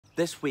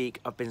This week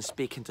I've been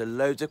speaking to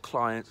loads of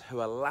clients who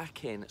are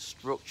lacking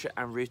structure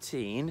and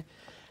routine,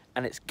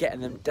 and it's getting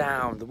them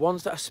down. The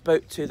ones that I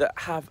spoke to that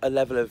have a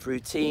level of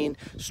routine,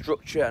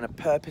 structure and a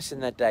purpose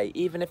in their day,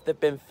 even if they've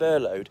been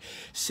furloughed,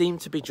 seem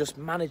to be just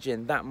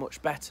managing that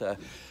much better.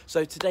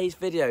 So today's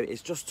video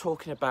is just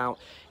talking about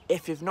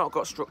if you've not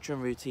got structure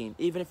and routine,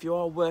 even if you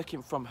are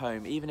working from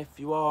home, even if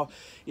you are,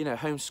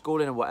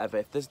 homeschooling or whatever,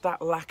 if there's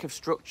that lack of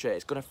structure,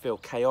 it's going to feel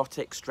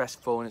chaotic,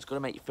 stressful, and it's going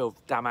to make you feel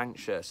damn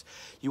anxious.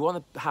 You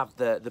want to have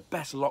the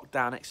best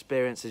lockdown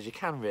experience as you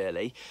can,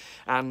 really.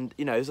 And,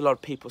 there's a lot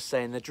of people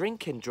saying they're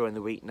drinking during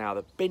the week now,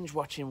 they're binge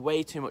watching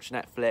way too much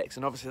Netflix,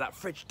 and obviously that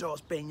fridge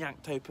door's being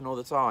yanked open all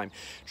the time.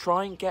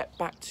 Try and get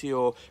back to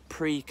your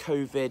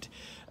pre-COVID,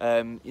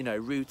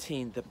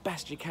 routine the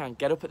best you can.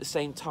 Get up at the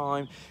same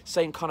time,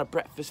 same kind of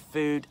breakfast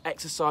food,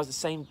 exercise the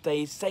same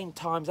days, same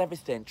times,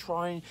 everything.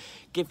 Try and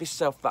give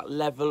yourself that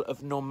level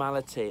of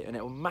normality, and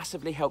it will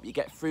massively help you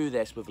get through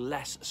this with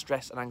less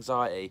stress and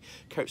anxiety.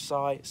 Coach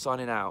Si,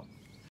 signing out.